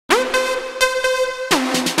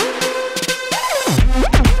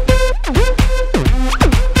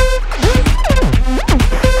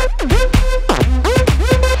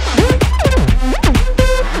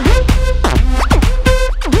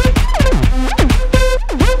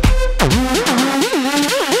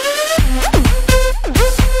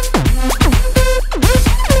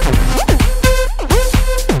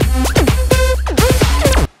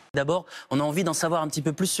d'abord, on a envie d'en savoir un petit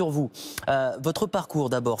peu plus sur vous. Votre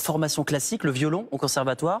parcours d'abord, formation classique, le violon au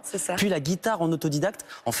conservatoire, puis la guitare en autodidacte.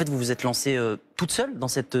 En fait, vous vous êtes lancée toute seule dans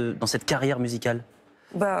cette carrière musicale?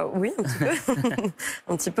 Bah oui, un petit peu.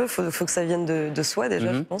 Un petit peu, faut que ça vienne de soi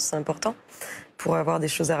déjà, je pense, c'est important, pour avoir des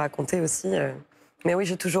choses à raconter aussi. Mais oui,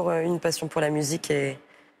 j'ai toujours une passion pour la musique et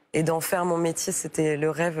d'en faire mon métier, c'était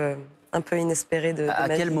le rêve un peu inespéré de ma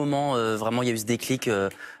vie. À quel moment vraiment il y a eu ce déclic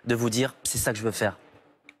de vous dire c'est ça que je veux faire?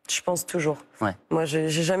 Je pense toujours. Ouais. Moi, j'ai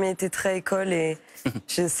jamais été très école et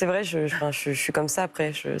c'est vrai, je suis comme ça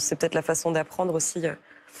après. C'est peut-être la façon d'apprendre aussi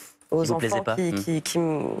aux enfants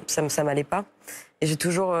ça m'allait pas. Et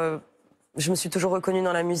je me suis toujours reconnue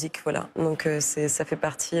dans la musique, voilà. Donc ça fait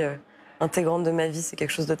partie intégrante de ma vie, c'est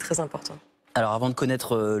quelque chose de très important. Alors avant de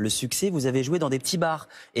connaître le succès, vous avez joué dans des petits bars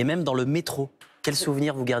et même dans le métro. Quel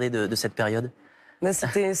souvenir vous gardez de cette période?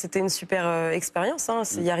 C'était une super expérience.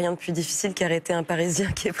 Il n'y a rien de plus difficile qu'arrêter un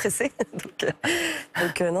Parisien qui est pressé.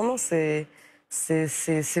 donc non, c'est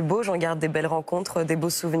beau. J'en garde des belles rencontres, des beaux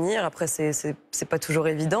souvenirs. Après, c'est pas toujours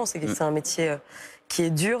évident. C'est un métier qui est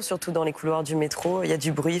dur, surtout dans les couloirs du métro. Il y a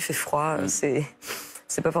du bruit, il fait froid.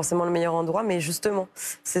 C'est pas forcément le meilleur endroit, mais justement,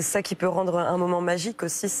 c'est ça qui peut rendre un moment magique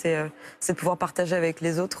aussi. C'est de pouvoir partager avec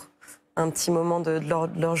les autres un petit moment de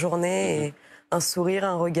leur journée et un sourire,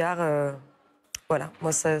 un regard. Voilà,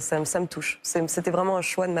 moi ça me touche. C'était vraiment un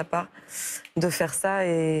choix de ma part de faire ça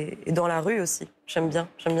et dans la rue aussi. J'aime bien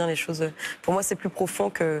les choses. Pour moi, c'est plus profond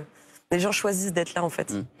que les gens choisissent d'être là en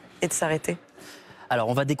fait et de s'arrêter. Alors,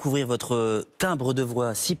 on va découvrir votre timbre de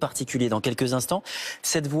voix si particulier dans quelques instants.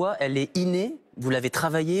 Cette voix, elle est innée. Vous l'avez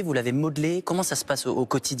travaillée, vous l'avez modelée. Comment ça se passe au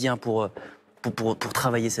quotidien pour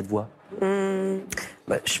travailler cette voix?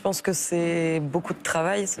 Je pense que c'est beaucoup de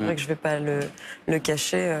travail. C'est vrai que je vais pas le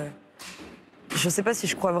cacher. Je ne sais pas si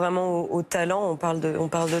je crois vraiment au talent. On parle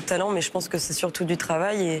de talent, mais je pense que c'est surtout du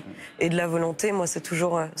travail et de la volonté. Moi, c'est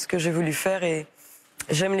toujours ce que j'ai voulu faire. Et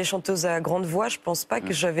j'aime les chanteuses à grande voix. Je pense pas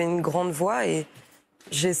que j'avais une grande voix et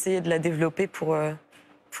j'ai essayé de la développer pour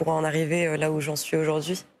en arriver là où j'en suis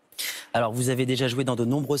aujourd'hui. Alors, vous avez déjà joué dans de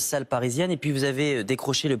nombreuses salles parisiennes et puis vous avez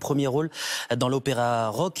décroché le premier rôle dans l'opéra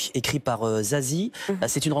rock écrit par Zazie.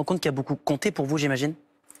 C'est une rencontre qui a beaucoup compté pour vous, j'imagine?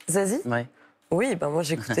 Zazie? Ouais. Oui, moi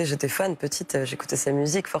j'étais fan petite, j'écoutais sa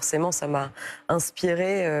musique, forcément ça m'a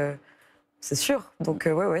inspirée, c'est sûr. Donc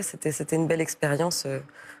ouais, c'était une belle expérience.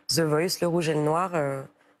 The Voice, le rouge et le noir,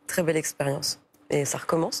 très belle expérience. Et ça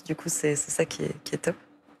recommence, du coup c'est ça qui est top.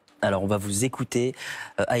 Alors on va vous écouter.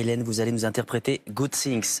 Haylen, vous allez nous interpréter Good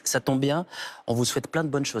Things. Ça tombe bien, on vous souhaite plein de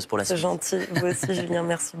bonnes choses pour la suite. C'est gentil, vous aussi Julien,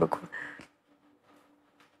 merci beaucoup.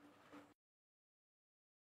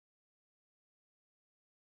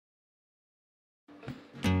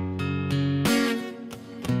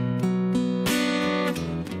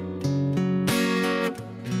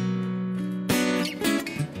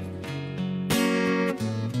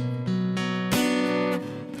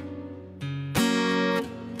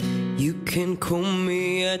 You can call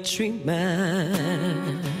me a tree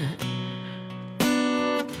man,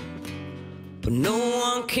 but no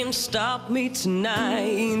one can stop me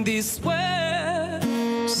tonight in this world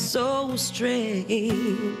so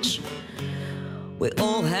strange. We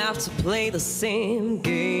all have to play the same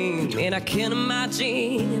game, and I can't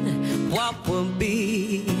imagine what will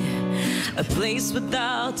be a place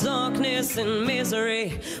without darkness and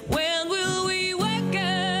misery. When will we wake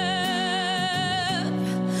up?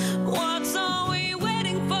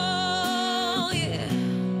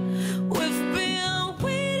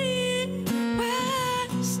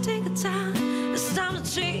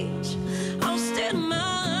 Change, I'll stand in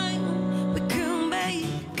mind. We can make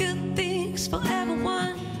good things for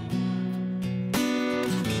everyone.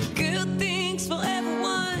 Good things for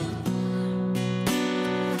everyone.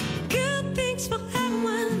 Good things for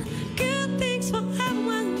everyone. Good things for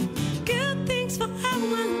everyone. Good things for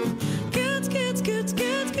everyone. Good, good, good,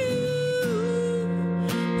 good, good.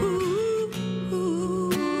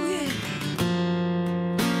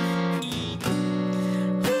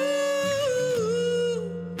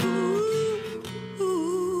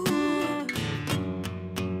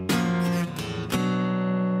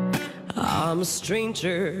 I'm a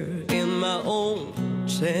stranger in my own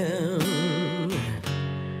town,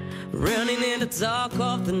 running in the dark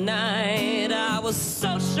of the night. I was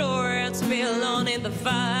so sure I'd be alone in the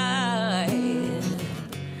fight,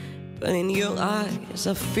 but in your eyes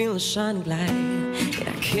I feel a shining light, and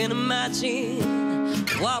I can't imagine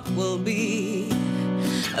what will be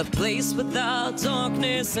a place without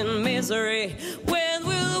darkness and misery. When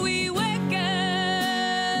will we wake up?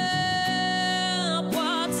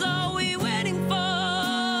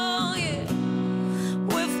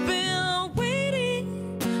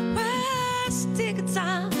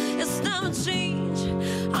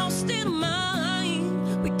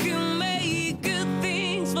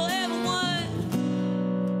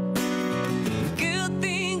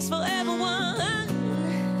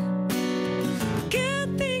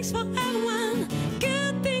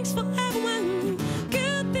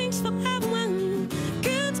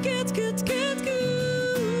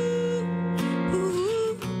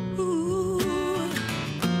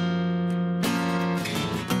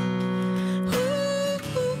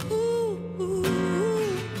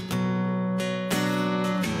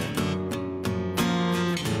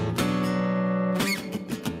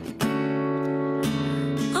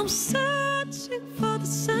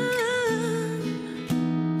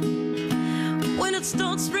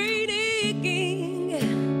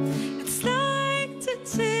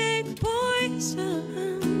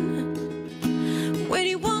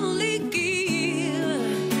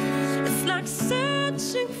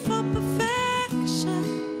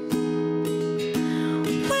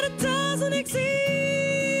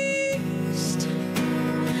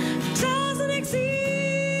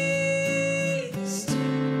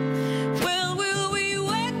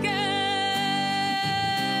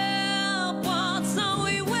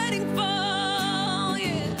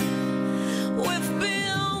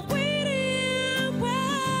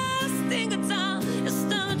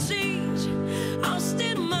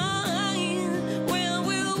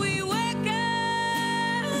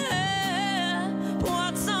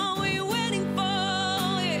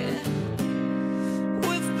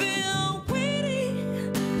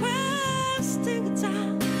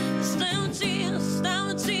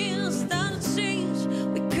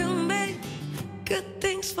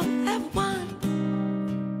 everyone.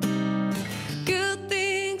 Good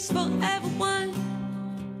things for everyone.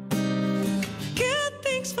 Good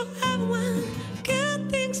things for everyone. Good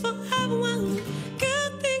things for everyone.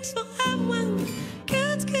 Good things for everyone.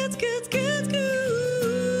 Good, good, good, good, good.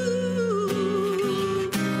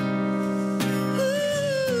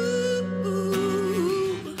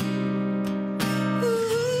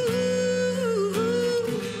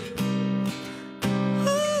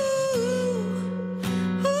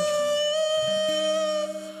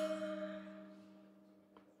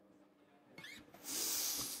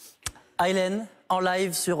 Haylen, en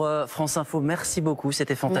live sur France Info, merci beaucoup,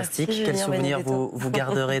 c'était fantastique. Merci, Quel Julien souvenir Benedetto. vous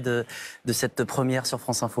garderez de cette première sur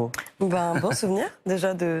France Info? Ben, un bon souvenir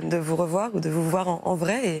déjà de vous revoir ou de vous voir en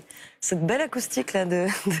vrai. Et cette belle acoustique là de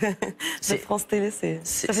France Télé,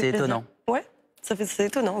 c'est étonnant. Ouais, c'est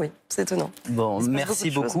étonnant, oui, c'est étonnant. Bon, merci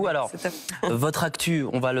beaucoup. Choses, Alors, votre actu,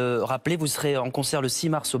 on va le rappeler, vous serez en concert le 6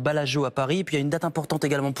 mars au Bellagio à Paris. Et puis il y a une date importante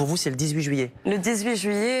également pour vous, c'est le 18 juillet. Le 18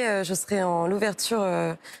 juillet, je serai en l'ouverture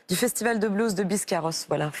du festival de blues de Biscarrosse,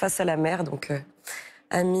 voilà, face à la mer, donc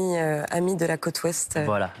amis de la côte ouest.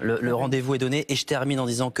 Voilà, le rendez-vous est donné. Et je termine en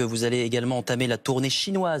disant que vous allez également entamer la tournée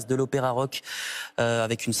chinoise de l'opéra rock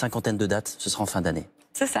avec une 50aine de dates. Ce sera en fin d'année.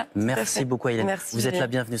 C'est ça. Merci beaucoup, Haylen. Merci, vous êtes Julien. la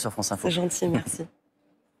bienvenue sur France Info. C'est gentil, merci.